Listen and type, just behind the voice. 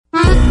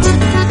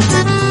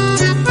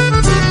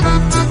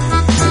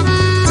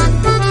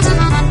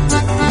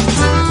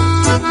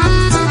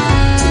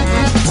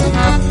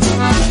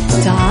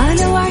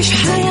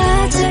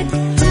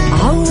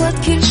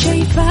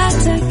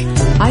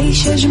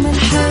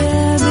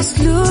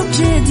بأسلوب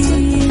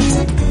جديد.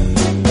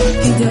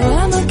 في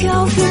دوامك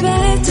أو في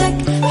بيتك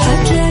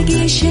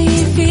حتلاقي شي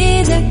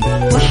يفيدك،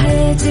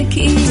 وحياتك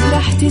إيه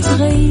راح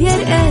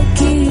تتغير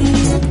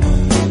أكيد.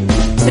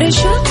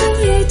 رشاق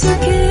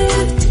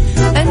ويتوكيت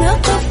أنا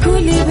قف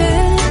كل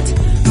بيت،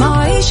 ما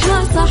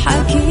عيشها صح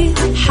أكيد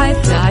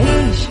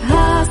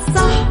حتعيشها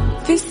صح.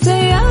 في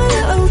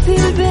السيارة أو في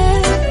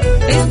البيت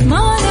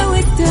اسمعنا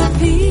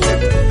والتوفيق،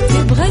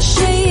 تبغى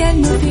الشيء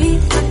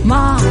المفيد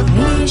ما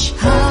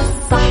عيشها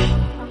صح.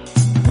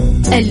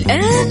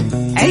 الآن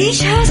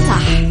عيشها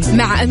صح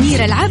مع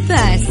أميرة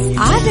العباس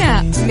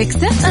على ميكس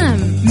اف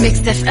ام. ميكس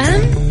اف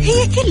ام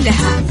هي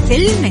كلها في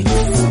الميكس.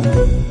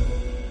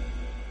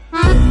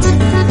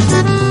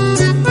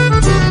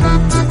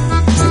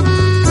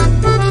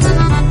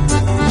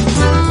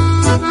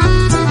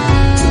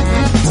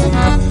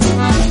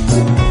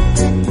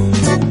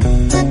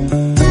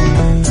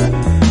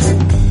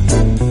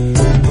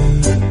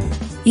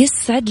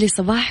 يسعد لي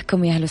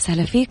صباحكم، يا أهلا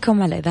وسهلا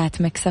فيكم على إذاعة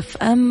ميكس اف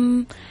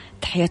ام.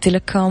 تحياتي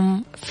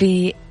لكم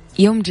في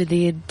يوم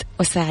جديد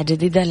وساعة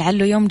جديدة،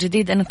 لعله يوم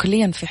جديد. أنا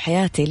كليا في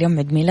حياتي اليوم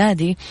عيد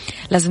ميلادي،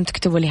 لازم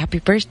تكتبوا لي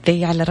هابي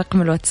بيرثدي على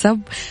رقم الواتساب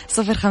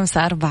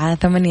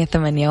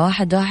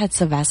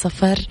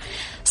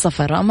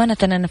 0548811700. أمانة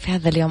أنا في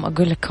هذا اليوم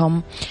أقول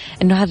لكم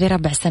إنه هذه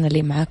رابع سنة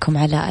لي معاكم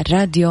على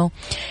الراديو.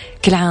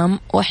 كل عام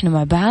وإحنا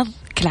مع بعض،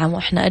 كل عام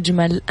وإحنا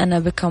أجمل. أنا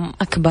بكم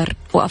أكبر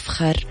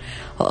وأفخر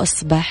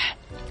وأصبح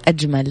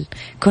أجمل.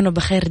 كونوا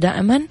بخير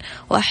دائما،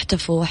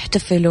 واحتفوا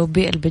واحتفلوا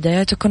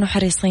بالبدايات، وكونوا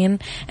حريصين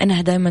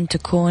أنها دائما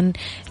تكون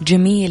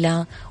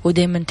جميلة،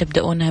 ودائما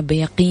تبدأونها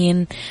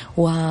بيقين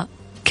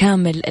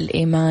وكامل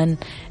الإيمان.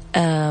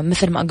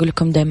 مثل ما أقول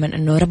لكم دائما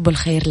أنه رب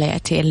الخير لا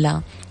يأتي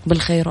إلا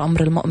بالخير،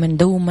 وأمر المؤمن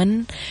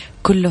دوما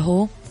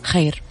كله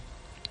خير.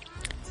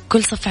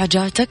 كل صفعة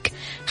جاتك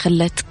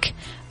خلتك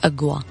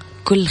أقوى،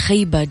 كل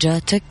خيبة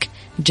جاتك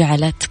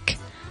جعلتك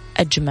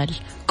أجمل،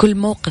 كل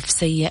موقف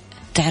سيء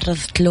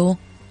تعرضت له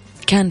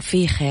كان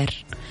فيه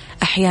خير.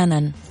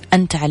 أحيانا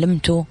أنت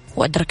علمته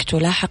وأدركته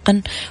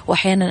لاحقا،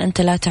 وأحيانا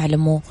أنت لا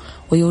تعلمه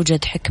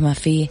ويوجد حكمة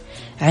فيه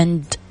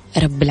عند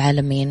رب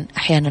العالمين.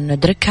 أحيانا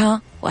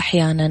ندركها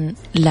وأحيانا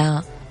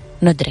لا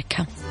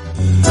ندركها.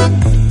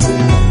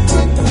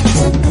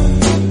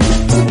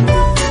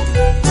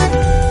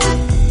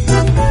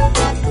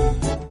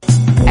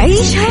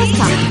 عيشها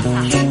صح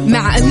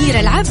مع أميرة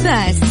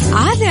العباس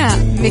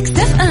على ميكس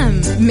اف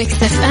ام.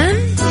 ميكس اف ام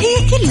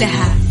هي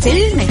كلها في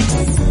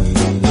الميكس.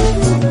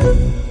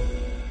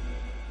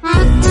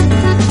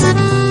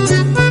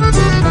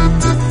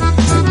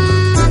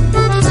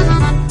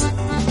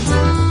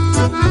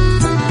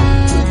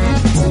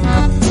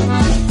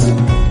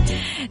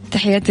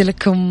 تحياتي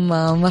لكم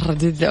مرة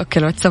جديدة. أوكي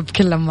الواتساب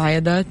كله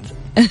معايدات.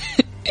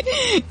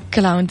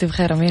 كل عام وانت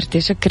بخير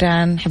أميرتي،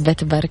 شكرا.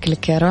 حبيت أبارك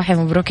لك يا روحي،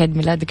 مبروك عيد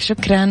ميلادك.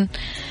 شكرا.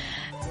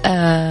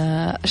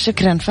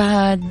 شكرا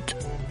فهد.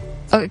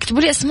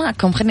 اكتبوا لي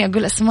أسماءكم، خليني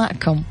أقول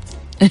أسماءكم.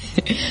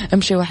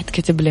 أمشي واحد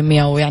كتب لي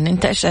مياو، يعني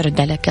أنت إيش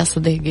أرد عليك يا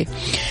صديقي.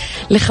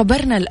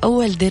 لخبرنا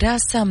الأول،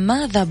 دراسة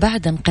ماذا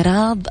بعد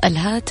انقراض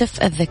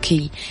الهاتف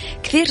الذكي.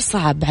 كثير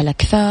صعب على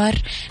كثار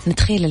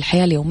نتخيل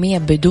الحياة اليومية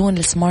بدون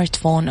السمارت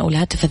فون أو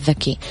الهاتف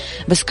الذكي،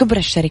 بس كبرى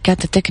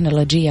الشركات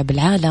التكنولوجية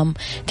بالعالم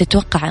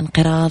تتوقع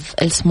انقراض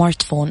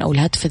السمارت فون أو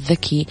الهاتف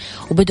الذكي،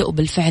 وبدأوا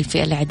بالفعل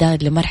في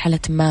الإعداد لمرحلة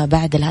ما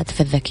بعد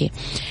الهاتف الذكي.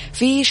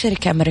 في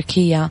شركة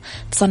أمريكية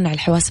تصنع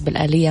الحواسب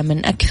الآلية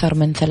من أكثر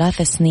من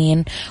 3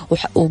 سنين،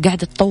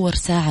 وقاعدة تطور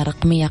ساعة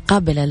رقمية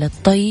قابلة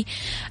للطي،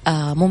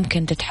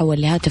 ممكن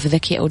تتحول لهاتف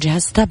ذكي أو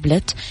جهاز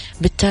تابلت.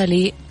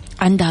 بالتالي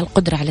عندها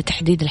القدرة على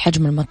تحديد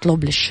الحجم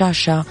المطلوب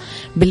للشاشة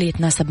باللي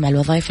يتناسب مع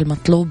الوظائف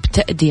المطلوب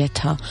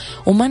تأديتها.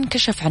 وما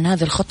انكشف عن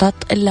هذه الخطط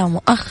إلا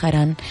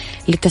مؤخرا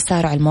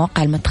لتسارع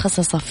المواقع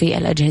المتخصصة في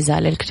الأجهزة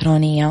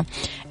الإلكترونية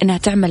إنها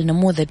تعمل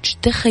نموذج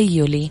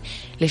تخيلي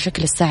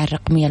لشكل الساعة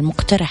الرقمية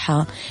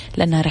المقترحة،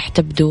 لأنها رح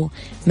تبدو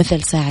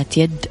مثل ساعة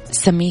يد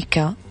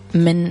سميكة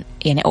من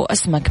يعني أو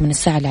أسمك من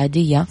الساعة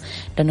العادية،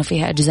 لأنه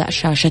فيها أجزاء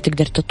شاشة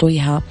تقدر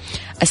تطويها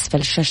أسفل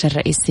الشاشة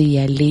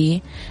الرئيسية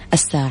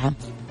للساعة.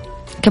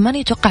 كمان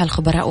يتوقع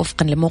الخبراء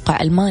وفقا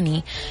لموقع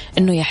ألماني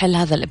أنه يحل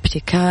هذا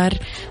الابتكار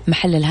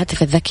محل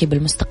الهاتف الذكي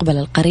بالمستقبل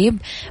القريب،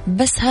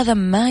 بس هذا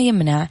ما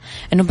يمنع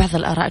أنه بعض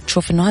الآراء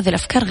تشوف أنه هذه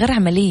الأفكار غير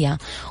عملية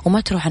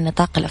وما تروح عن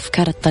نطاق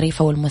الأفكار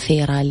الطريفة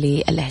والمثيرة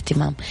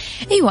للاهتمام.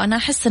 أيوة أنا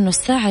أحس أنه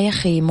الساعة يا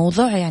أخي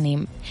موضوع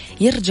يعني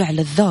يرجع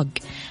للذوق،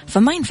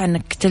 فما ينفع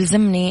أنك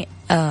تلزمني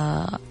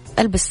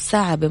ألبس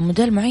الساعة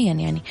بموديل معين.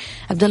 يعني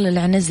عبد الله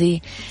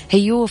العنزي،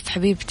 هيوف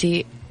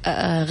حبيبتي،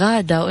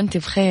 غادة وانت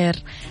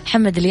بخير،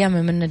 حمد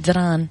اليامي من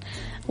نجران،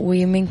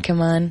 ومين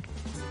كمان،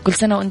 كل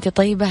سنة وانت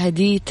طيبة،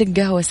 هديتك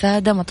قهوة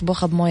سادة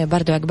مطبوخة بموية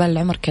باردة وعقبال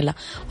العمر كله،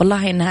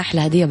 والله إنها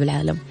أحلى هدية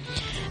بالعالم.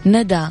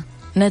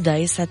 ندى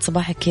يسعد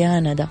صباحك يا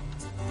ندى.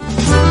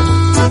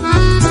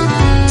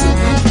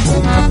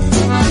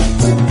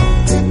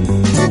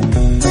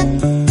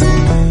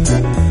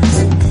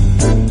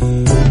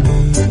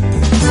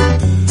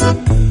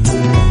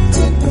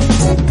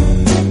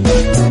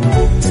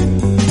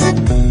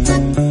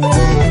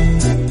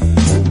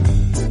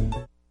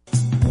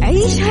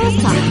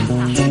 صح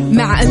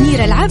مع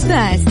أميرة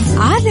العباس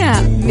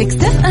على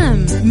مكسف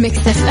أم.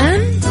 مكسف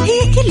أم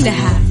هي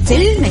كلها في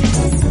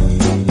المكس.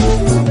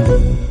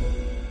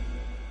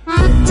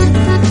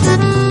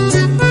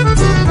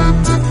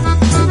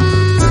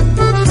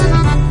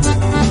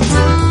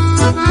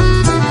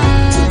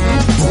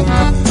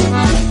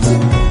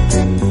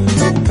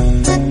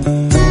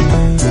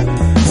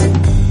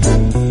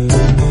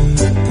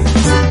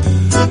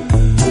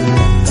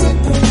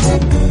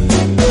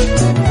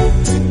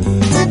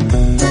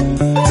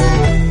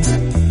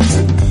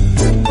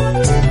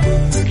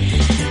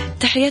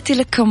 تحياتي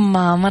لكم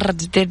مرة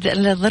جديد.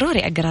 ضروري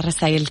أقرأ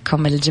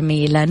رسائلكم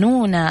الجميلة.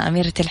 نونا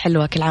أميرتي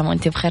الحلوة كل عام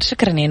وأنت بخير.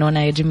 شكرا يا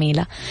نونا يا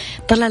جميلة.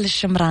 طلال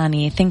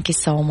الشمراني thank you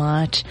so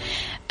much.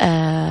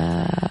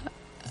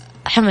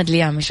 حمد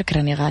ليامي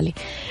شكرا يا غالي.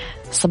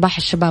 صباح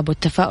الشباب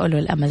والتفاؤل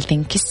والأمل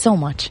thank you so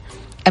much.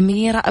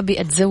 أميرة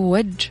أبي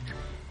أتزوج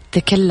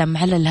تكلم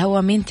على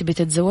الهوا مين تبي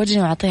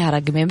تتزوجني وأعطيها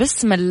رقمي.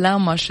 بسم الله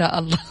ما شاء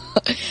الله.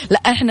 لا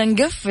احنا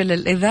نقفل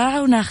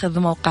الإذاعة وناخذ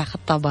موقع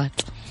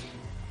خطابات.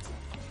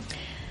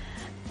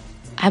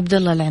 عبد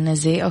الله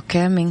العنزي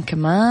أوكي. من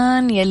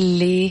كمان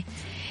يلي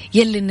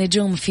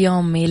النجوم في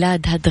يوم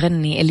ميلادها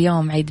تغني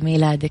اليوم عيد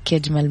ميلادك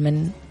يجمل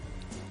من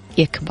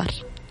يكبر.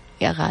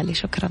 يا غالي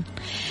شكرا.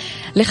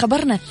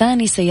 لخبرنا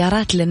الثاني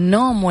سيارات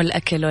للنوم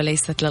والأكل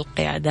وليست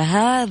للقيادة.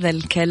 هذا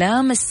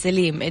الكلام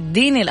السليم.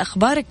 اديني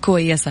الأخبار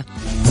الكويسة.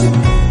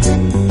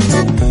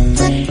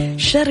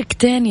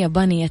 شركتين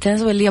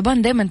يابانيتين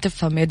واليابان دائما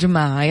تفهم يا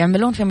جماعة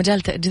يعملون في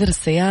مجال تأجير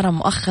السيارة.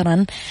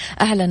 مؤخرا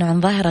أعلنوا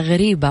عن ظاهرة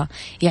غريبة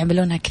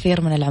يعملونها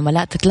كثير من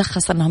العملاء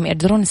تتلخص أنهم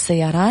يأجرون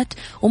السيارات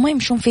وما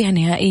يمشون فيها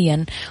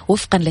نهائيا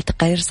وفقا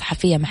لتقارير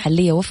صحفية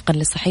محلية. وفقا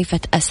لصحيفة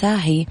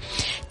أساهي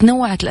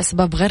تنوعت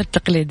الأسباب غير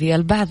التقليدية.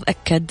 البعض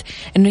أكد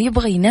أنه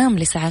يبغى ينام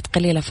لساعات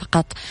قليلة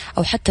فقط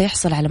أو حتى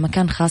يحصل على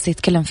مكان خاص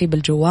يتكلم فيه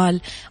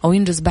بالجوال أو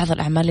ينجز بعض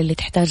الأعمال اللي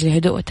تحتاج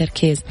لهدوء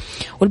وتركيز.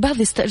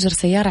 والبعض يستأجر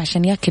سيارة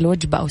عشان يأكل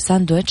وجبة أو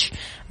ساندويتش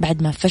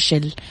بعد ما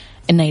فشل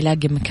إنه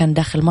يلاقي مكان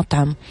داخل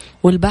مطعم.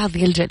 والبعض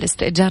يلجأ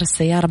لاستئجار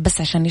السيارة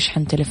بس عشان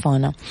يشحن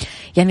تليفونه.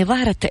 يعني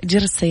ظاهرة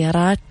تأجير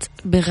السيارات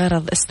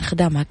بغرض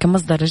استخدامها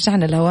كمصدر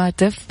شحن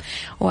الهواتف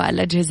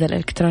والأجهزة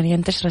الإلكترونية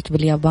انتشرت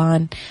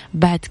باليابان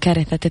بعد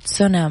كارثة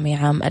تسونامي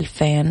عام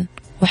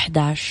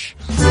 2011.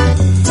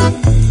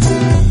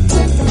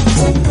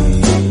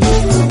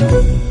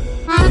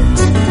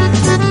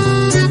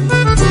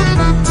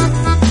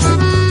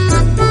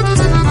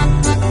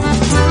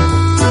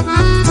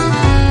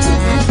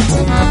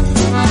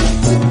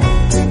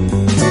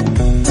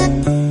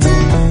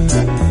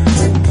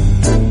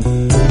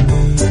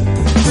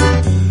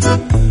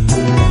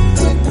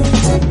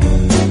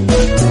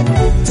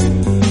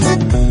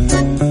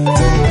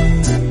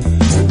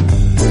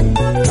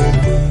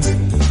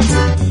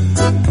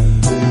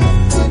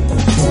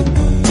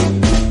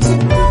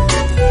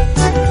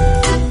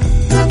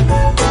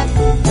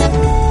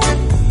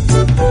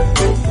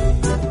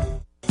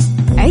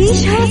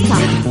 عيشها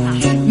صح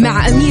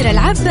مع أميرة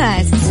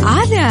العباس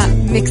على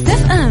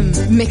مكسف أم.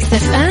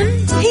 مكسف أم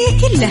هي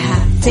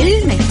كلها في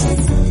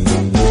المكس.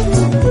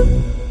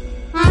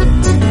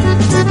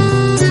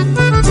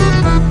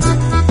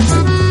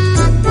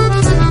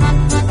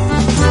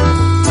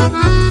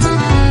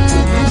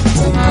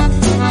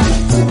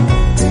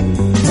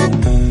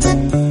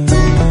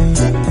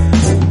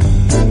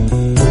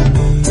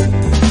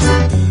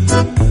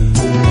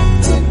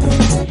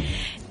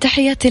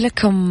 تحياتي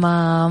لكم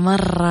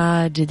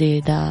مرة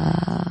جديدة.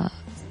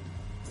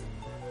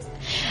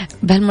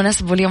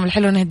 بهالمناسبة واليوم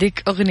الحلو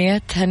نهديك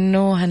أغنية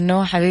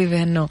هنو حبيبي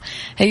هنو.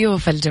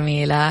 هيوفة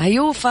الجميلة.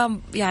 هيوفة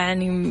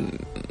يعني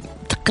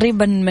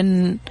تقريبا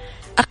من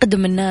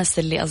أقدم الناس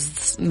اللي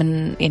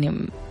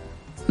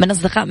من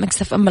أصدقاء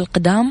مكسف أم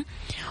القدام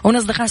ومن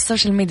أصدقاء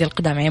السوشيال ميديا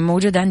القدام. يعني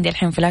موجودة عندي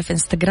الحين في لايف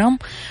إنستغرام.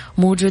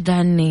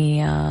 موجودة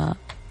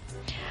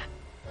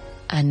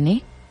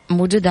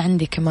موجودة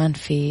عندي كمان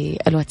في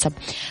الواتساب.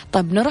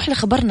 طيب نروح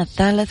لخبرنا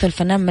الثالث.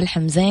 الفنان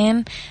ملحم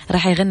زين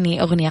راح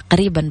يغني أغنية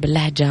قريبا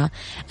باللهجة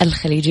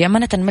الخليجية.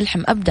 أمانة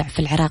ملحم أبدع في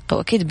العراق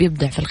وأكيد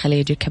بيبدع في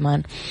الخليجي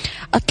كمان.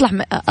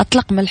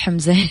 أطلق ملحم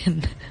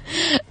زين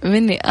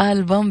مني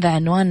ألبوم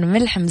بعنوان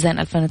ملحم زين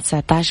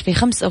 2019 في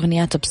 5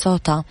 أغنيات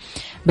بصوته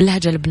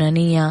باللهجة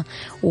اللبنانية.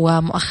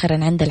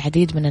 ومؤخرا عنده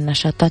العديد من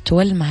النشاطات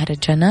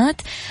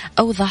والمهرجانات.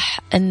 أوضح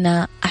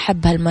أن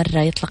أحب هالمرة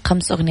يطلق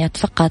 5 أغنيات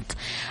فقط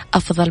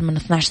أفضل من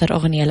 12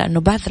 أغنية لأنه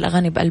بعض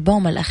الأغاني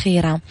بألبوم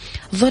الأخيرة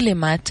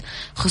ظلمت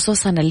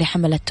خصوصا اللي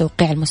حملت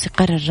توقيع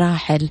الموسيقار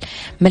الراحل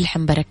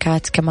ملحم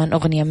بركات. كمان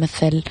أغنية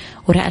مثل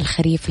وراء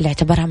الخريف اللي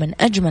اعتبرها من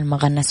أجمل ما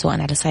غنى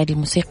سواء على صعيد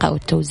الموسيقى أو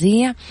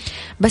التوزيع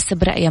بس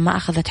برأيه ما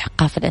أخذت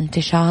حقها في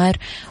الانتشار.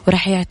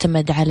 وراح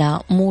يعتمد على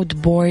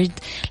مود بورد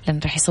لأن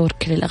راح يصور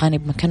كل الأغاني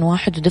بمكان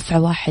واحد ودفعة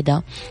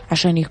واحدة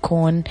عشان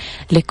يكون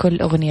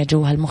لكل أغنية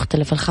جوها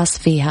المختلف الخاص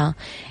فيها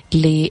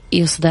اللي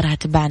يصدرها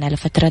تباعا على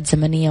فترات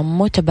زمنية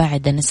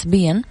متباعدة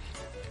نسبيا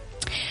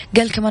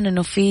قال كمان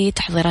أنه في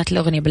تحضيرات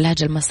الأغنية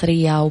باللهجة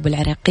المصرية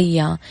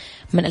وبالعراقية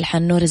من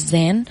ألحان نور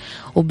الزين،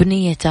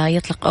 وبنيته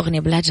يطلق أغنية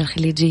باللهجة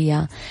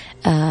الخليجية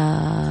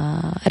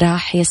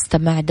راح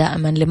يستمع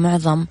دائما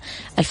لمعظم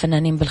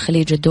الفنانين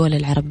بالخليج والدول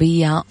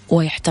العربية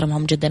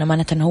ويحترمهم جدا.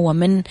 أمانة هو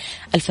من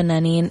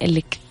الفنانين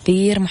اللي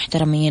كثير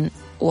محترمين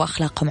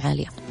وأخلاقهم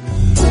عالية.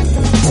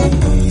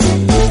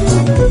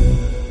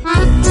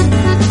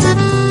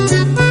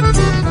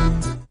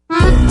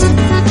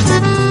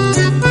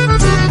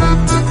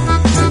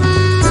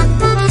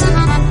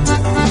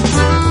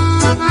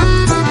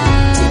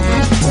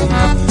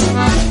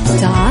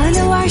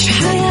 تعال وعيش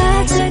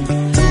حياتك،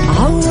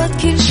 عوض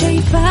كل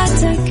شي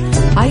فاتك،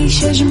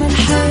 عيش أجمل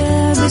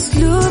حياة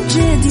بأسلوب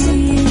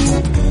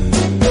جديد.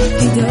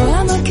 في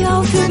دوامك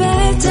أو في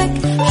بيتك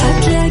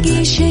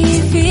حتلاقي شي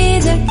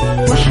يفيدك،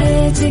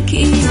 وحياتك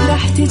إيه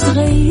راح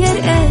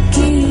تتغير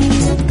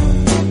أكيد.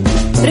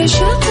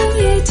 رشاق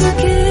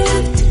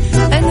ويتوكيت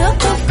أنا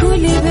قف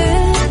كل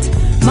بيت،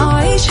 ما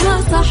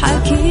عيشها صح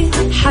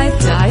أكيد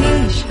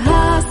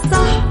حتعيشها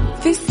صح.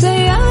 في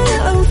السيارة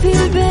أو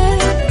في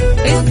البيت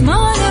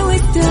اسمعنا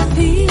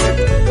والتوفيق،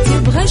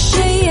 تبغى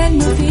الشي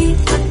المفيد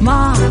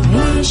ما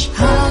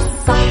عيشها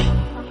صح.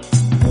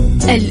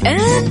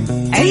 الآن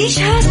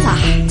عيشها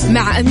صح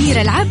مع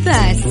أميرة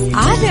العباس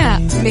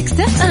على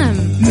مكسف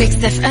أم.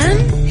 مكسف أم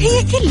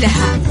هي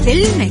كلها في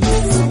المكس.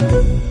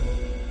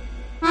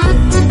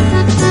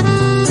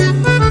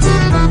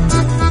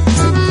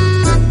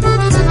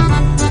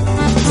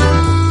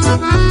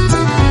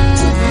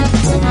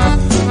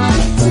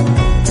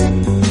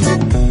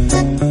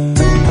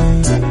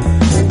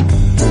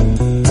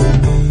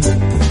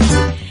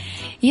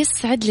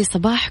 يسعد لي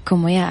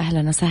صباحكم ويا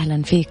أهلا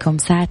وسهلا فيكم.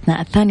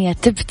 ساعتنا الثانية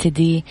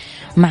تبتدي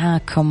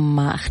معاكم.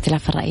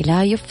 اختلاف الرأي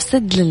لا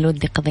يفسد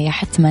للود قضية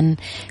حتما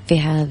في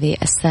هذه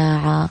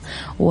الساعة،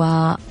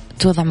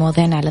 وتوضع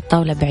مواضيعنا على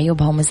الطاولة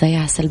بعيوبها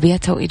ومزاياها،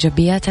 سلبياتها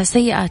وإيجابياتها،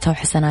 سيئاتها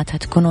وحسناتها.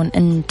 تكونون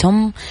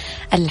أنتم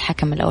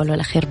الحكم الأول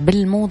والأخير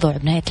بالموضوع.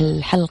 بنهاية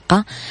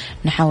الحلقة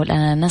نحاول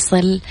أن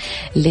نصل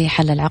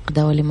لحل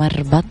العقدة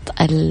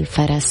ولمربط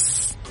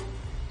الفرس.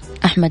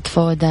 أحمد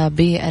فودة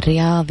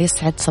بالرياض،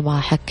 يسعد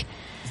صباحك.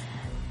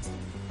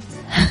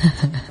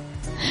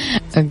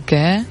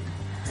 اوكي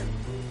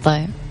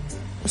طيب،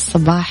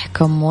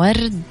 صباحكم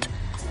ورد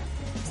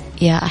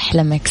يا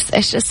احلى مكس.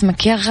 ايش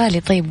اسمك يا غالي؟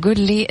 طيب قول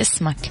لي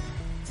اسمك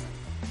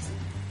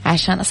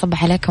عشان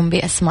اصبح عليكم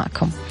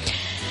باسماءكم.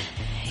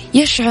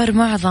 يشعر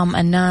معظم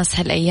الناس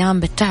هالأيام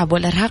بالتعب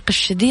والإرهاق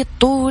الشديد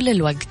طول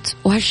الوقت،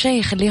 وهالشي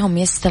يخليهم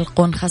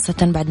يستلقون خاصة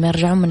بعد ما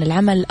يرجعون من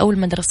العمل أو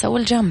المدرسة أو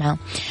الجامعة.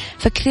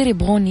 فكثير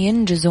يبغون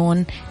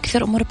ينجزون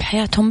كثير أمور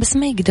بحياتهم بس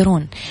ما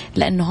يقدرون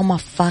لأنهم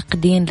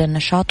فاقدين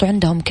للنشاط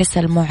وعندهم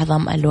كسل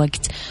معظم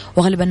الوقت.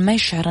 وغالبا ما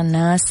يشعر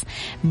الناس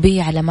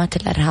بعلامات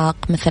الإرهاق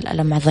مثل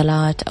ألم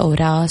عضلات أو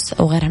راس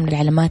أو غيرها من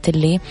العلامات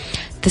اللي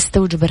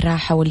تستوجب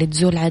الراحة واللي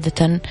تزول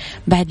عادة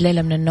بعد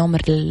ليلة من النوم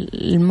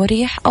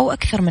المريح أو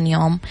أكثر من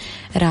يوم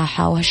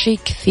راحة. وهالشي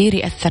كثير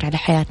يأثر على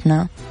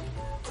حياتنا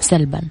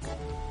سلبا.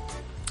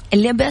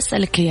 اللي أبي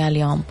أسألك إياه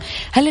اليوم،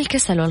 هل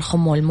الكسل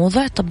والخمول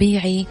موضوع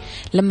طبيعي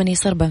لما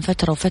يصير بين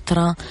فترة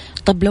وفترة؟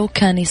 طب لو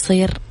كان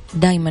يصير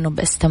دايما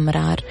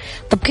وباستمرار،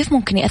 طب كيف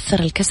ممكن يأثر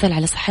الكسل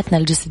على صحتنا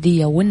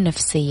الجسدية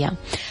والنفسية؟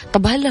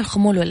 طب هل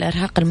الخمول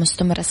والإرهاق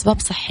المستمر أسباب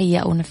صحية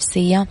أو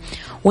نفسية،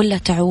 ولا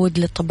تعود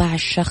لطباع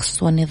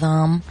الشخص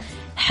ونظام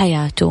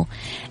حياته؟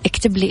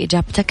 اكتب لي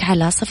إجابتك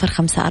على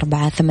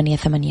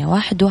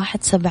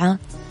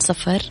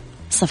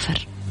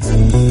 0548811700.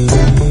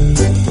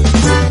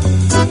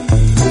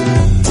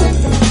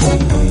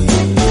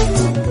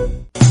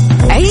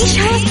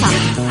 عيشها صح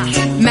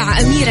مع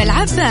أميرة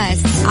العباس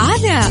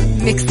على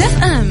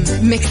مكسف أم.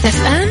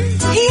 مكسف أم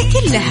هي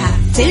كلها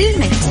في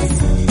المكس.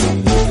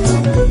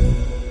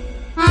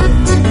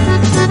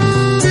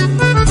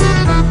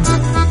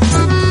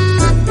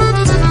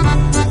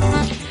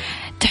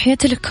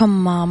 تحياتي لكم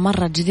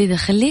مرة جديدة.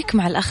 خليك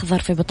مع الأخضر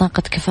في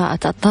بطاقة كفاءة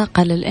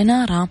الطاقة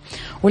للإنارة،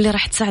 واللي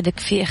راح تساعدك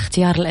في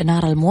اختيار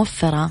الإنارة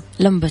الموفرة.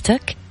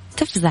 لمبتك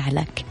تفزع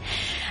لك.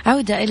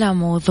 عودة إلى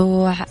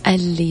موضوع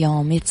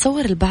اليوم.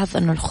 يتصور البعض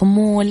أن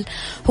الخمول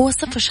هو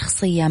صفة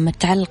شخصية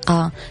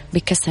متعلقة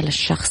بكسل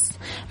الشخص،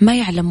 ما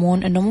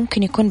يعلمون أنه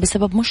ممكن يكون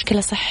بسبب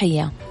مشكلة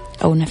صحية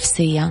أو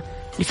نفسية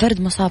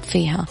الفرد مصاب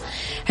فيها.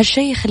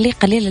 هالشيء يخليه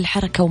قليل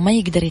الحركة وما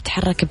يقدر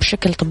يتحرك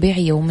بشكل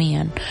طبيعي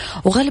يوميا.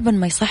 وغالبا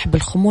ما يصاحب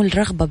الخمول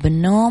رغبة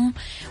بالنوم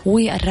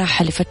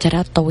والراحة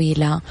لفترات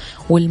طويلة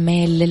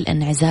والميل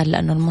للانعزال،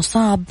 لأنه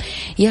المصاب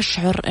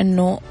يشعر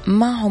أنه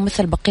ما هو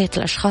مثل بقية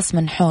الأشخاص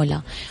من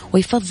حوله،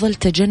 ويفضل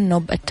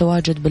تجنب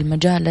التواجد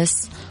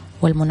بالمجالس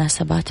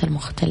والمناسبات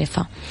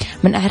المختلفة.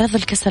 من أعراض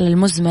الكسل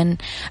المزمن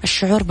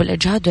الشعور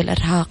بالإجهاد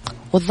والإرهاق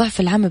والضعف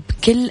العام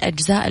بكل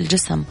أجزاء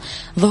الجسم،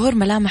 ظهور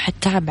ملامح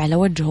التعب على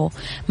وجهه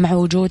مع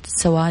وجود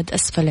سواد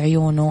أسفل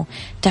عيونه،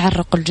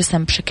 تعرق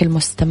الجسم بشكل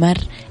مستمر،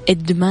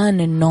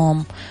 إدمان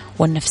النوم،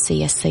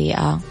 والنفسية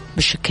السيئة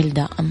بشكل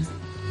دائم.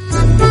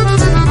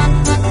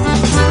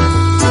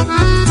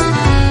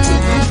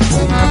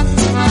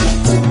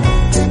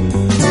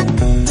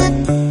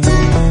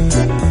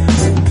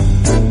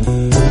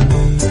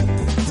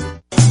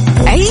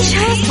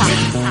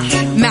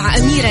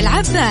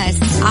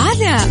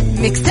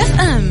 ميكس اف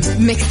ام.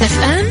 ميكس اف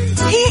ام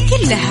هي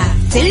كلها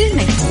في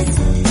الميكس.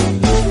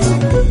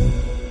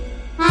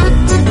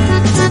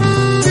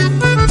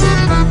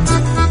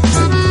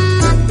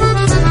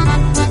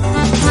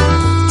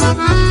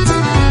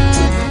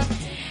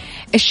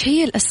 إيش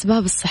هي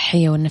الأسباب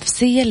الصحية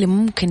والنفسية اللي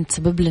ممكن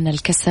تسبب لنا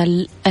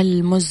الكسل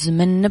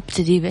المزمن؟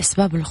 نبتدي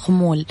بأسباب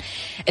الخمول،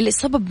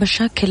 الإصابة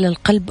بمشاكل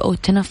القلب أو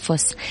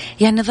التنفس،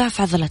 يعني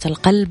ضعف عضلة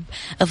القلب،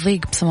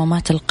 الضيق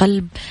بصمامات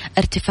القلب،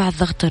 ارتفاع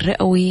الضغط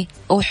الرئوي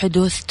أو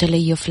حدوث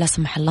تليف لا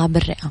سمح الله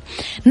بالرئة،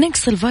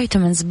 نقص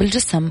الفيتامينز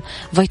بالجسم،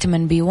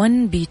 فيتامين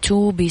B1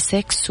 B2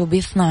 B6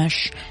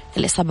 وB12،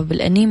 الإصابة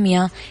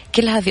بالأنيميا،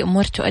 كل هذه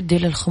أمور تؤدي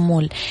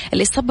للخمول.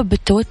 الإصابة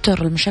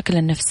بالتوتر والمشاكل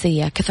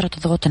النفسية، كثرة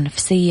الضغوط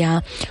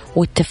النفسية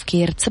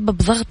والتفكير تسبب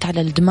ضغط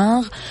على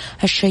الدماغ،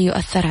 هالشيء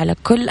يؤثر على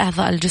كل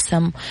أعضاء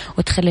الجسم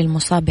وتخلي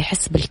المصاب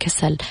يحس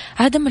بالكسل.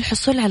 عدم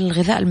الحصول على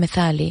الغذاء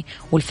المثالي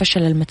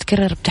والفشل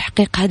المتكرر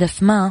بتحقيق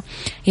هدف ما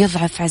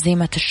يضعف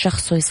عزيمة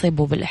الشخص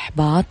ويصيبه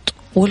بالإحباط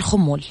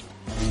والخمول.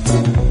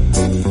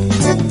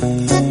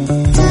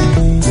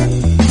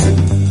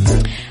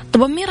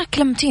 طب أميرة،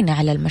 كلمتينا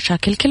على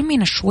المشاكل،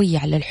 كلمينا شوية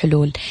على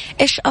الحلول.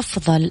 إيش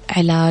أفضل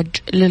علاج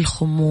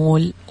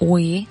للخمول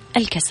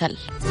والكسل؟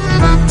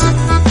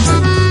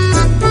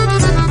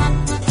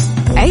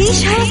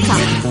 عيشها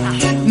صح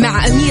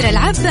مع أميرة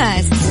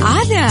العباس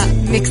على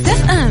ميكس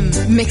اف ام.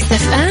 ميكس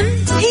اف ام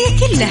هي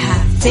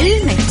كلها في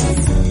الميكس.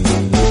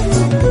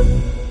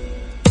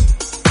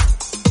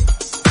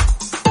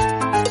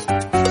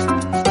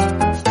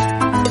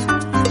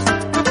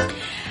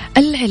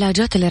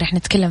 العلاجات اللي رح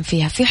نتكلم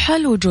فيها، في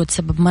حال وجود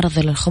سبب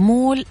مرضي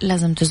للخمول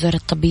لازم تزور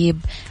الطبيب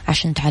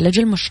عشان تعالج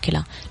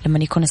المشكلة. لما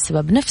يكون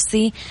السبب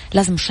نفسي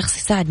لازم الشخص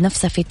يساعد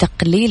نفسه في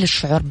تقليل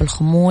الشعور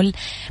بالخمول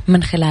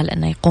من خلال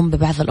أنه يقوم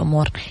ببعض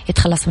الأمور،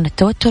 يتخلص من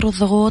التوتر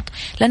والضغوط،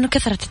 لأنه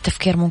كثرة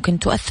التفكير ممكن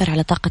تؤثر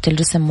على طاقة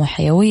الجسم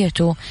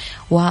وحيويته.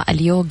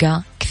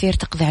 واليوغا كثير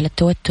تقضي على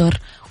التوتر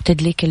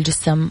وتدليك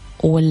الجسم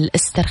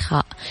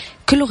والاسترخاء.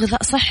 كله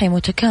غذاء صحي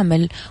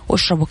متكامل،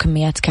 واشربوا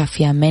كميات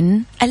كافية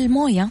من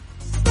الموية.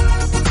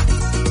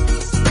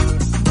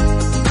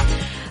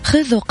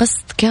 خذوا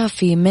قسط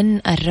كافي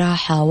من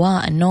الراحة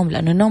والنوم،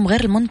 لأنه النوم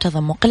غير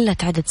المنتظم وقلة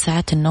عدد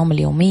ساعات النوم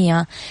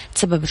اليومية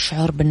تسبب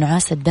الشعور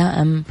بالنعاس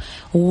الدائم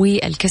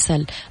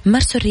والكسل.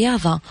 مارسوا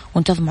الرياضة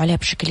وانتظموا عليها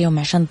بشكل يومي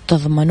عشان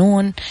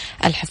تضمنون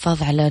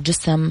الحفاظ على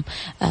جسم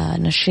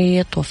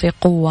نشيط وفي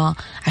قوة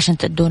عشان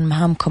تأدون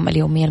مهامكم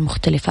اليومية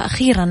المختلفة.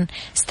 أخيرا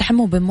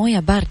استحموا بموية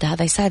باردة،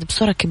 هذا يساعد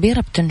بصورة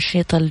كبيرة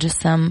بتنشيط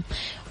الجسم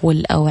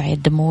والأوعية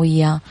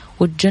الدموية،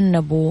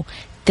 وتجنبوا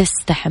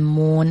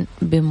تستحمون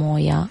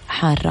بموية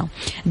حارة.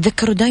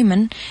 تذكروا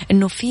دايما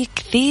أنه في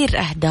كثير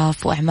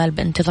أهداف وأعمال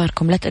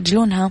بانتظاركم، لا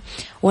تأجلونها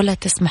ولا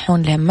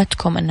تسمحون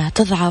لهمتكم أنها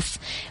تضعف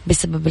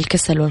بسبب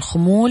الكسل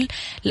والخمول،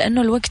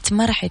 لأنه الوقت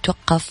ما رح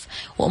يتوقف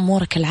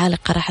وأمورك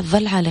العالقة رح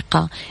تظل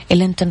عالقة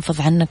إلى أن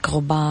تنفض عنك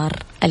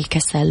غبار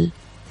الكسل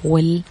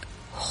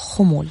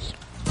والخمول.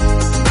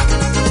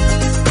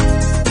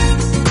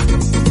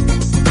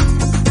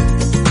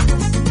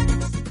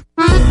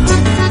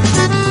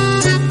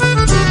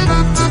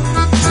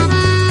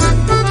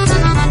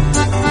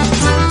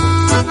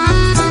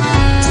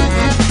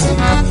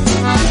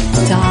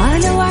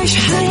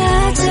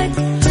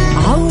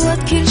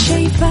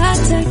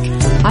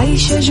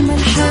 عيش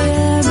أجمل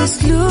حياة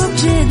بأسلوب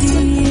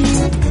جديد،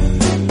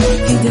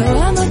 في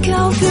دوامك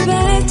أو في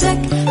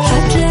بيتك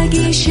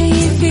حتلاقي شي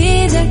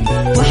يفيدك،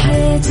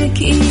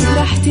 وحياتك إيه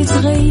راح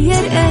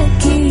تتغير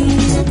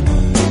أكيد.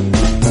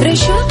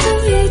 رشاق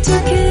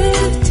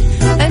ويتوكيت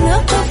أنا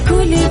قف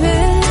كل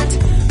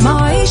بيت،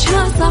 ما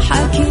عيشها صح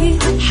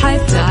أكيد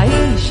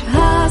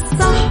حتعيشها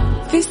صح،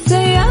 في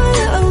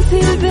السيارة أو في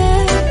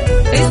البيت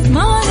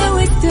اسمعنا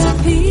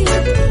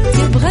والتوفيق،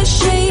 تبغى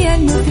الشي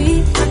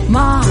المفيد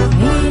ما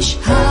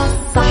عيشها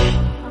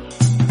صح.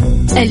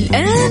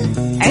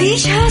 الآن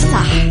عيشها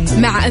صح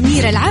مع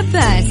أميرة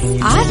العباس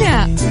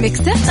على ميكس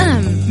اف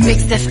ام.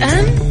 ميكس اف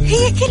ام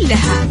هي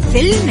كلها في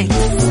الميكس.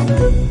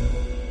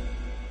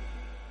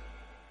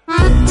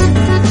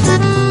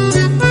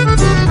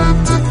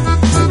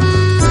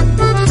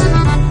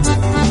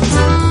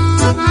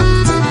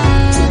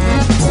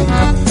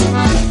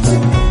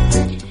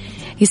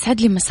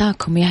 يسعد لي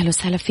مساكم، يا أهلا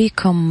وسهلا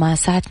فيكم.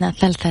 ساعتنا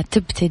الثالثة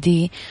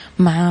تبتدي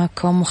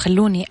معاكم،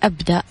 وخلوني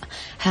أبدأ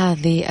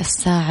هذه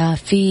الساعة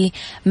في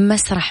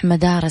مسرح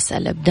مدارس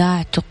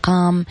الإبداع.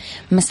 تقام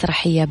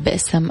مسرحية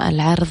باسم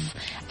العرض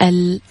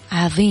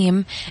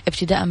العظيم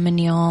ابتداء من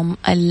يوم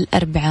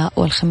الأربعاء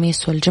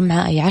والخميس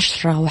والجمعة، أي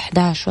 10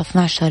 و11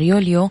 و12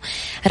 يوليو.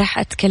 راح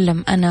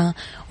أتكلم أنا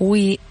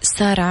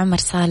وسارة عمر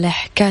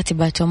صالح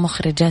كاتبة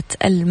ومخرجة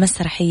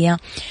المسرحية.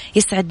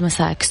 يسعد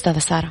مساءك أستاذة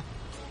سارة.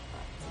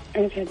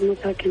 يسعد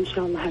مساك إن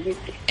شاء الله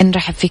حبيبتي.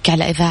 نرحب فيك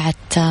على إذاعة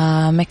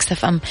ميكس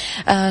اف ام.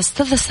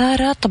 أستاذة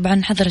سارة،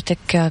 طبعا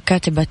حضرتك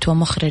كاتبة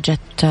ومخرجة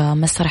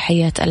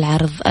مسرحية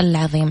العرض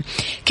العظيم،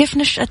 كيف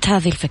نشأت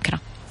هذه الفكرة؟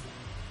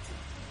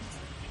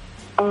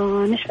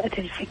 نشأت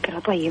الفكرة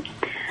طيب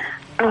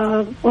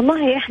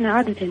والله إحنا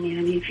عادة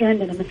يعني في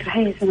عندنا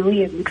مسرحية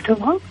سنوية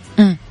بنكتبها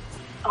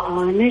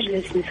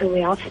نجلس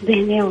نسوي عصف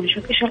ذهني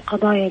ونشوف إيش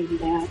القضايا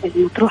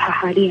المطروحة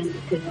حاليا،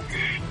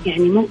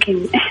 يعني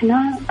ممكن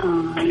إحنا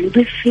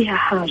نضيف فيها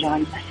حاجة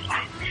على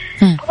المسرح.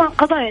 طبعا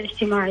قضايا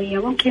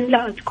اجتماعية ممكن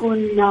لا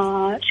تكون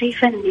شيء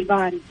فني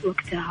بارز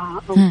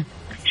وقتها أو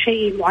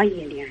شيء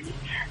معين يعني.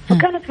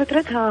 فكانت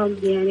فترتها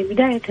يعني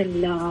بداية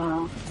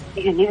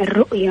يعني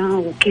الرؤية،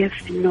 وكيف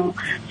إنه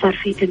صار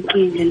في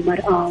تمكين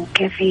للمرأة،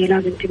 وكيف هي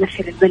لازم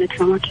تمثل البلد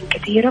في أماكن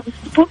كثيرة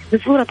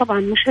بصورة طبعا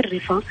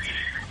مشرفة.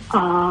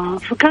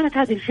 فكانت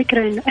هذه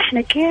الفكرة إنه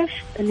إحنا كيف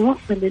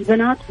نوصل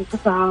للبنات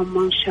بصفة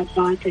عامة،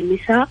 الشابات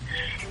النساء،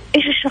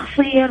 إيش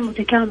الشخصية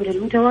المتكاملة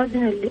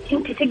المتوازنة اللي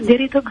أنت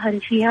تقدري تظهري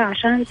فيها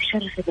عشان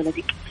تشرفي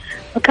بلدك.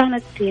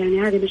 فكانت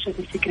يعني هذه نشأة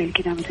الفكرة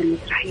لكتابة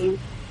المسرحية.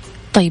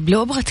 طيب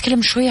لو أبغى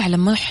أتكلم شوية على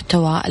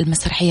محتوى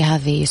المسرحية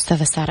هذه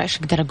أستاذة سارة، إيش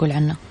أقدر أقول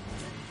عنه؟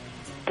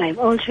 طيب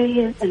أول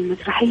شيء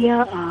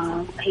المسرحية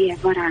هي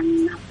عبارة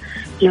عن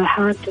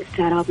لوحات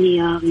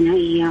استعراضية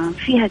غنائية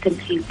فيها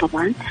تمثيل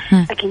طبعا،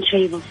 لكن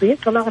شيء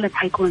بسيط، والأغلب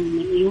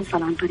حيكون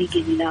يوصل عن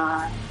طريق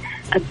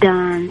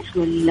الدانس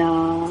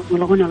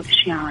والغنى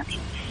والأشياء هذه.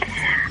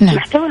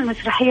 محتوى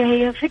المسرحية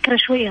هي فكرة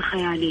شوية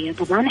خيالية.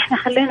 طبعا احنا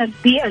خلينا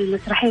البيئة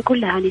المسرحية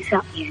كلها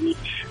نساء، يعني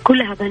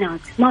كلها بنات،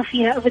 ما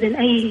فيها أبدا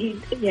أي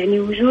يعني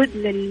وجود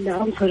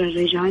للعنصر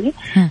الرجالي،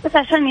 بس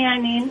عشان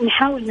يعني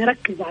نحاول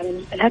نركز على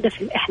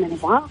الهدف اللي احنا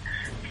نبغاه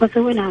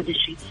فسوينا هذا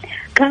الشيء.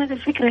 كانت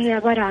الفكرة هي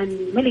عبارة عن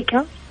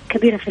ملكة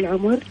كبيرة في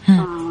العمر،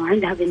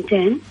 عندها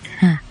بنتين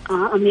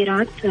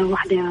أميرات،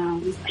 واحدة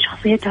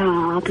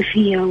شخصيتها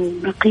عاطفية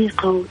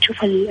ورقيقة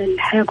وتشوف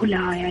الحياة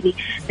كلها يعني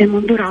من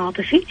منظور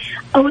عاطفي،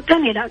 أو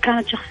الثانية لا،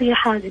 كانت شخصية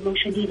حازمة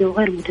وشديدة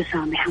وغير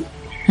متسامحة.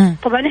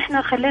 طبعا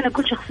احنا خلينا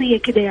كل شخصية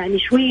كده يعني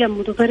شوية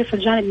متطرفة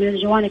الجانب من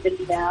الجوانب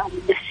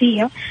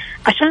النفسية،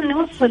 عشان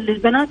نوصل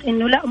للبنات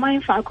انه لا، ما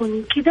ينفع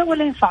اكون كده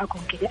ولا ينفع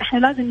اكون كده، احنا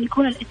لازم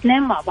نكون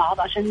الاثنين مع بعض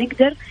عشان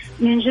نقدر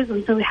ننجز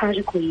ونسوي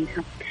حاجة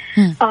كويسة.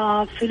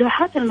 في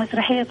لوحات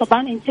المسرحية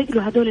طبعا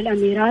انتقلوا هدول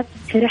الأميرات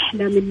في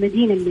رحلة من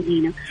مدينة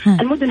لمدينة.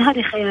 المدن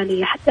هذه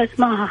خيالية، حتى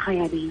اسمها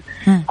خيالية.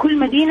 كل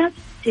مدينة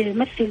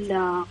تمثل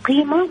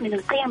قيمة من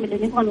القيم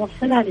اللي نبغى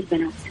نوصلها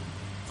للبنات.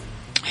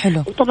 حلو.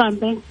 وطبعا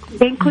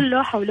بين كل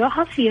لوحة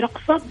ولوحة في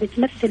رقصة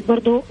بتمثل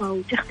برضو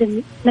أو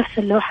تخدم نفس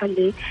اللوحة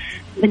اللي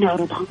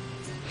بنعرضها.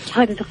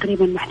 هذا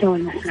تقريبا محتوى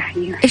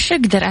المسرحية. إيش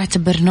أقدر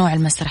أعتبر نوع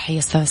المسرحية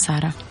أستاذة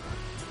سارة؟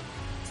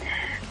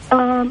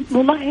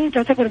 والله هي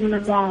تعتبر من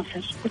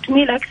المعاصر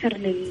وتميل أكثر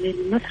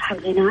للمسرح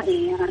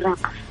الغنائي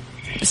الراقص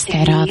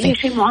استعراضي. يعني هي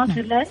شيء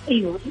معاصر. لا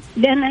أيوة،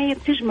 لأن هي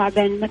بتجمع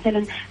بين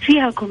مثلا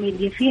فيها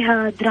كوميديا،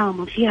 فيها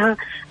دراما، فيها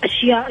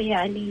أشياء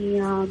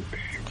يعني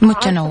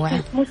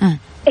متنوعة.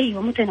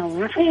 أيوة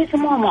متنوعة، فهي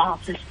يسموها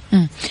معاصر.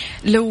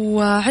 لو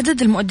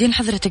عدد المؤدين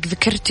حضرتك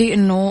ذكرتي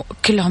إنه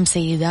كلهم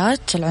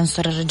سيدات،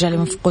 العنصر الرجالي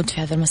مفقود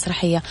في هذه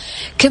المسرحية،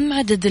 كم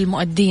عدد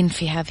المؤدين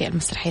في هذه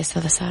المسرحية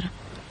أستاذة سارة؟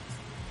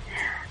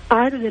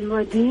 عدد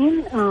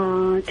المؤدين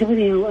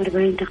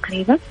 48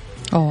 تقريبا.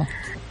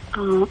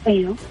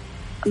 أيوة،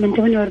 من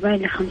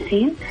 48 ل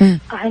 50.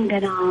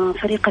 عندنا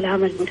فريق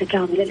العمل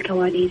متكامل،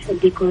 الكواليس،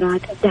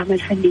 الديكورات، الدعم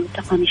الفني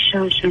والتقني،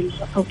 الشاشة،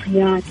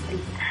 الصوتيات،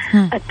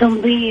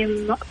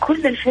 التنظيم،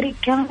 كل الفريق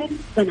كامل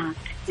بنات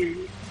يعني.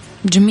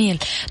 جميل.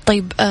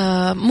 طيب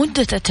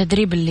مدة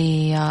التدريب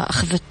اللي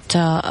أخذت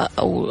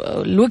أو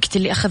الوقت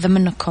اللي أخذ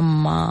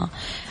منكم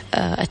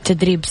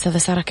التدريب أستاذة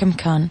سارة كم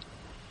كان؟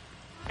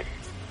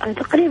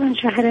 تقريبا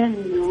شهرين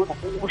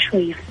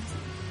وشوية.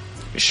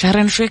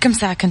 شهرين وشوية. كم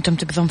ساعة كنتم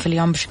تقضون في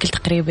اليوم بشكل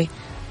تقريبي؟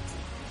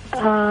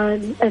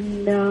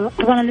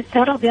 طبعا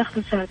الاستعراض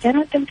يأخذ ساعتين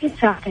والتمثيل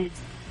ساعتين.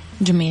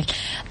 جميل.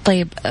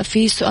 طيب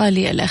في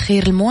سؤالي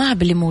الأخير،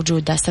 المواهب اللي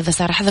موجودة أستاذة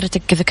سارة،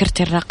 حضرتك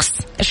ذكرتي الرقص،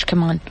 إيش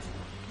كمان؟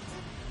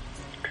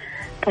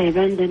 طيب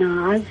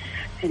عندنا عزف،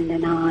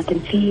 عندنا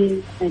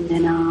تمثيل،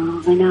 عندنا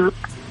غناء،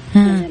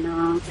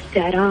 عندنا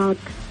استعراض،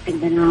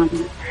 عندنا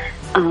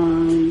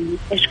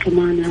إيش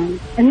كمان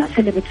الناس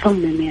اللي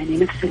بتصمم يعني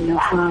نفس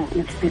اللوحات،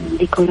 نفس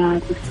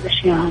الديكورات، نفس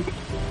الأشياء هذه.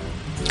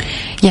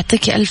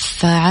 يعطيك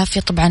ألف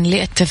عافية. طبعا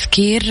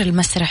للتذكير،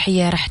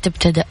 المسرحية راح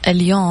تبتدأ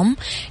اليوم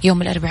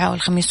يوم الأربعاء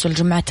والخميس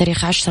والجمعة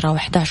تاريخ 10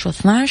 و11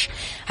 و12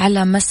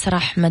 على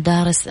مسرح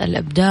مدارس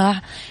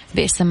الإبداع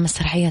باسم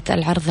مسرحية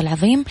العرض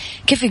العظيم.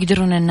 كيف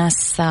يقدرون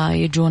الناس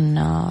يجون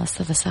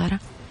أستاذة سارة؟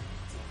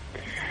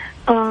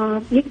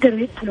 يقدروا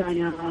يدخلوا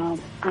على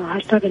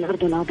هاشتاج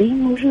العرض العظيم،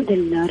 موجود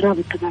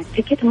الرابط تبع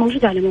التيكت،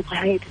 موجود على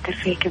موقع هيئة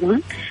الترفيه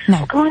كمان.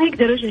 نعم. وكمان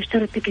يقدروا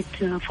يشتروا التيكت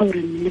فورا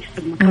من نفس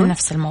المكان، من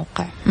نفس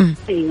الموقع.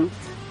 أيوه.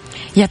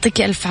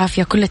 يعطيك ألف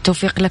عافية، كل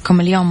التوفيق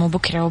لكم اليوم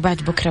وبكرة وبعد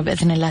بكرة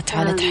بإذن الله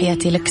تعالى.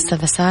 تحياتي لك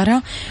أستاذة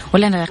سارة،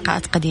 ولنا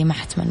لقاءات قديمة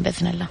حتما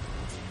بإذن الله.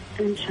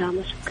 إن شاء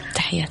الله. شكرا.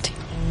 تحياتي.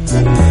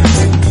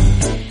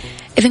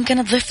 إذن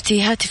كانت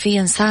ضيفتي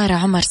هاتفيا سارة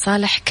عمر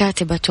صالح،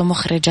 كاتبة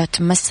ومخرجة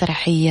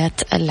مسرحية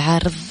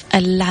العرض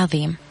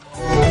العظيم.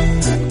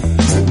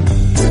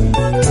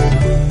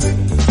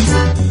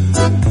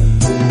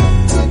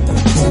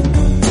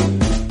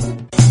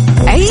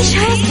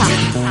 عيشها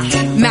صح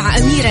مع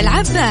أميرة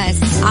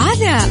العباس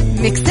على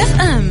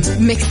مكسف أم.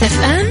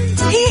 مكسف أم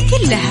هي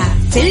كلها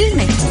في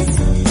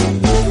المكس.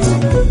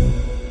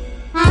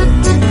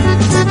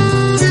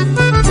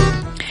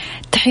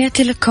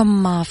 تحياتي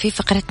لكم في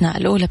فقرتنا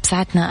الأولى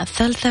بساعتنا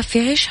الثالثة في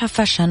عيشها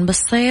فاشن.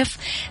 بالصيف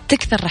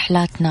تكثر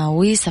رحلاتنا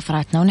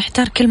وسفراتنا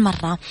ونحتار كل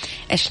مرة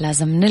إيش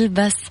لازم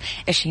نلبس،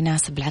 إيش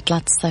يناسب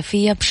العطلات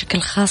الصيفية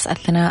بشكل خاص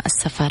أثناء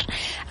السفر.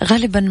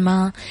 غالبا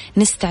ما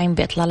نستعين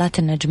بإطلالات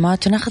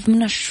النجمات وناخذ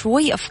منها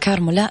شوي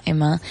أفكار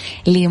ملائمة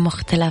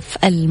لمختلف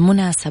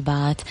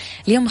المناسبات.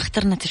 اليوم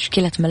اخترنا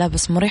تشكيلة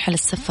ملابس مريحة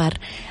للسفر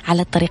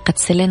على طريقة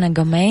سيلينا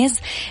جوميز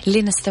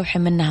اللي نستوحي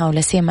منها،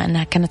 ولا سيما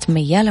أنها كانت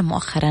ميالة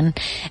مؤخرا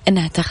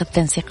أنها تاخذ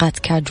تنسيقات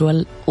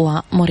كاجوال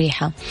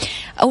ومريحة.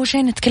 أول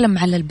شيء نتكلم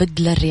على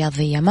البدلة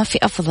الرياضية. ما في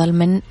أفضل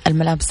من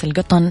الملابس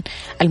القطن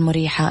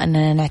المريحة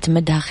أننا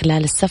نعتمدها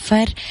خلال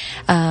السفر.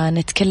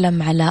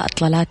 نتكلم على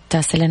إطلالات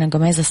سيلينا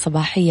جوميز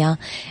الصباحية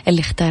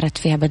اللي اختارت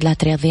فيها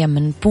بدلات رياضية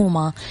من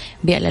بوما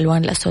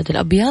بالألوان الأسود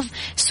والأبيض،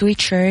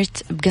 سويت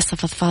شيرت بقصة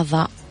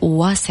فضفاضة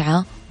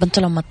واسعة،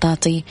 بنطلون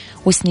مطاطي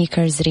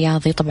وسنيكرز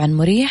رياضي طبعا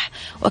مريح،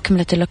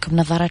 وأكملت اللوك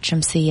بنظارات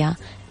شمسية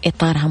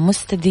إطارها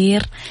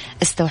مستدير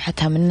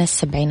استوحتها من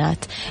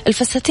السبعينات.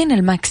 الفساتين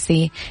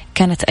الماكسي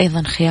كانت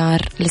أيضا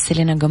خيار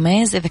لسيلينا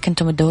جوميز. إذا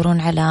كنتم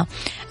تدورون على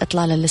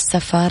إطلالة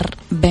للسفر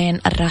بين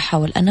الراحة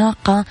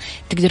والأناقة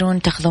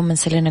تقدرون تاخذون من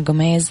سيلينا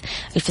جوميز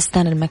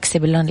الفستان الماكسي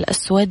باللون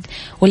الأسود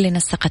واللي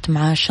نسقت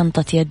معاه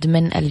شنطة يد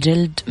من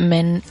الجلد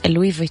من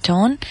لوي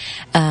فيتون،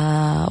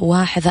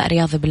 وحذاء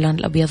رياضي باللون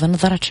الأبيض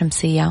ونظارات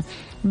شمسية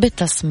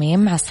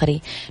بتصميم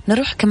عصري.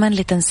 نروح كمان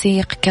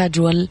لتنسيق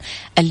كاجوال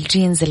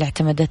الجينز اللي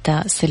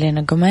اعتمدتها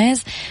سيلينا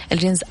جوميز.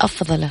 الجينز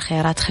أفضل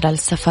الخيارات خلال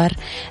السفر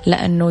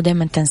لأنه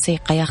دايما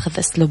تنسيقه ياخذ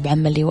أسلوب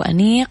عملي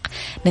وأنيق.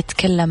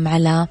 نتكلم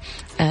على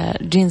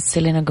جينز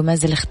سيلينا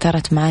جوميز اللي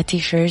اختارت معاه تي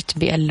شيرت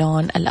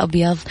باللون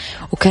الأبيض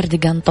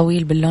وكارديغان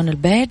طويل باللون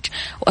البيج،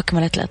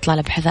 وأكملت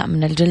الإطلالة بحذاء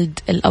من الجلد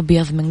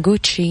الأبيض من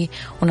غوتشي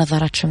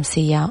ونظارات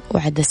شمسية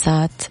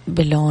وعدسات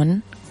بلون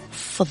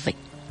فضي.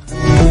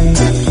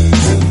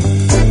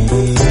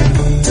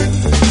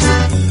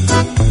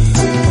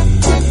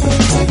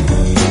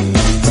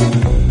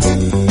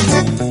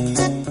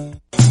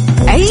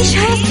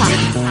 عيشها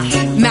صح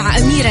مع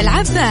أميرة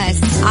العباس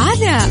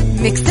على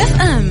ميكس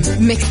اف ام.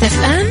 ميكس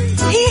اف ام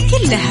هي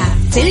كلها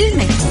في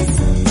الميكس.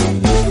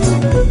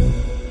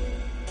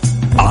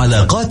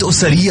 علاقات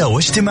أسرية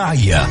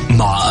واجتماعية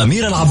مع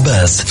أميرة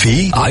العباس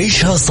في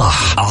عيشها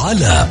صح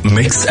على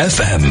ميكس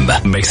اف ام.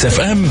 ميكس اف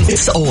ام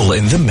it's all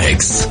in the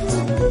mix.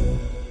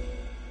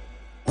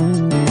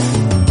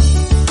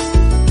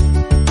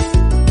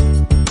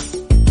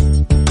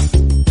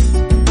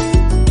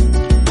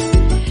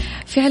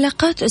 في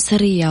علاقات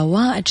أسرية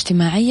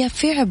واجتماعية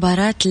في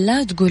عبارات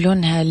لا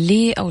تقولونها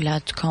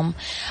لأولادكم.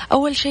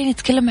 أول شيء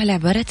نتكلم على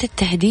عبارات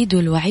التهديد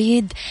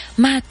والوعيد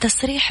مع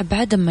التصريح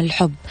بعدم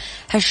الحب.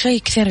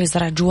 هالشيء كثير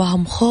يزرع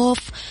جواهم خوف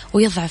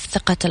ويضعف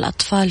ثقة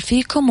الأطفال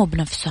فيكم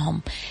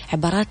وبنفسهم.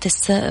 عبارات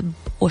السب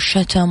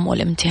والشتم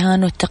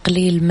والامتهان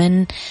والتقليل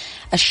من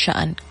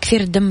الشأن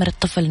كثير تدمر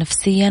الطفل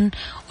نفسيا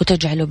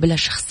وتجعله بلا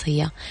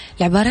شخصية.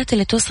 العبارات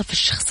اللي توصف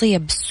الشخصية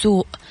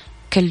بالسوء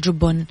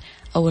كالجبن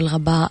أو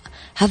الغباء،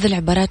 هذه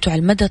العبارات على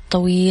المدى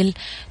الطويل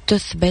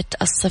تثبت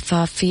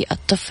الصفة في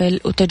الطفل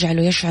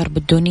وتجعله يشعر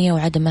بالدونية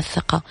وعدم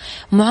الثقة.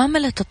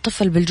 معاملة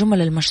الطفل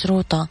بالجمل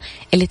المشروطة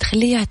اللي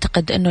تخليه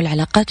يعتقد أنه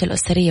العلاقات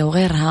الأسرية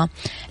وغيرها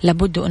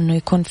لابد أنه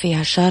يكون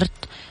فيها شرط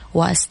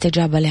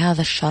واستجابة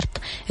لهذا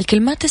الشرط.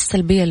 الكلمات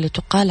السلبية اللي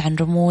تقال عن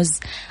رموز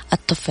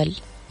الطفل،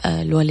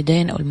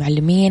 الوالدين أو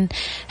المعلمين،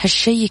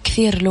 هالشي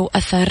كثير له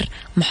أثر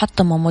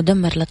محطم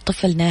ومدمر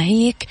للطفل،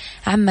 ناهيك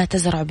عما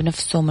تزرع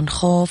بنفسه من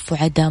خوف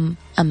وعدم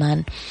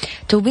أمان.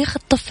 توبيخ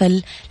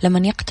الطفل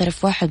لمن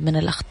يقترف واحد من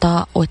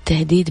الأخطاء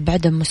والتهديد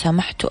بعدم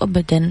مسامحته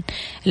أبدا.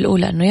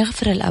 الأولى أنه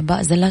يغفر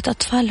الآباء زلات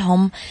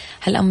أطفالهم،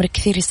 هالأمر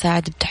كثير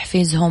يساعد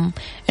بتحفيزهم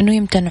أنه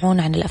يمتنعون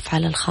عن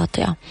الأفعال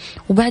الخاطئة.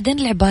 وبعدين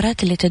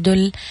العبارات اللي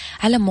تدل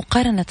على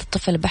مقارنة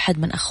الطفل بأحد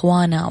من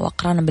أخوانه أو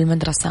أقرانه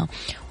بالمدرسة،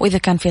 وإذا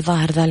كان في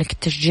ظاهر ذلك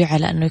التشجيع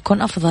على أنه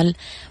يكون أفضل،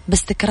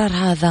 بس تكرار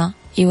هذا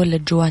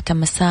يولد جواته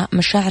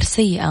مشاعر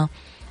سيئة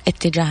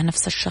اتجاه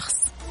نفس الشخص.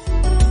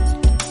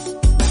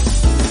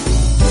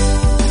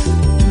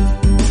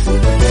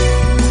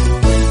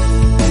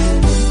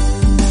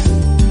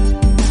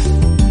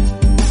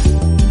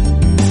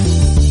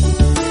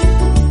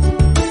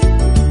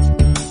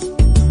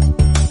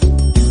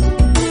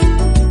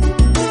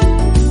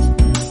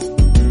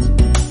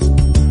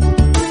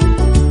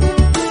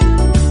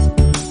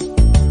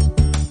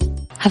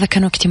 هذا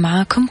كان وقتي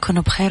معاكم،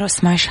 كونوا بخير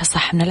واسمعوا عيشها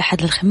صح من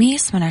الأحد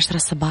للخميس من 10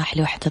 الصباح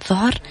ل1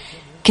 الظهر.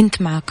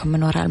 كنت معاكم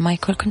من وراء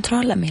المايك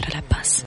والكنترول أميرة العباس.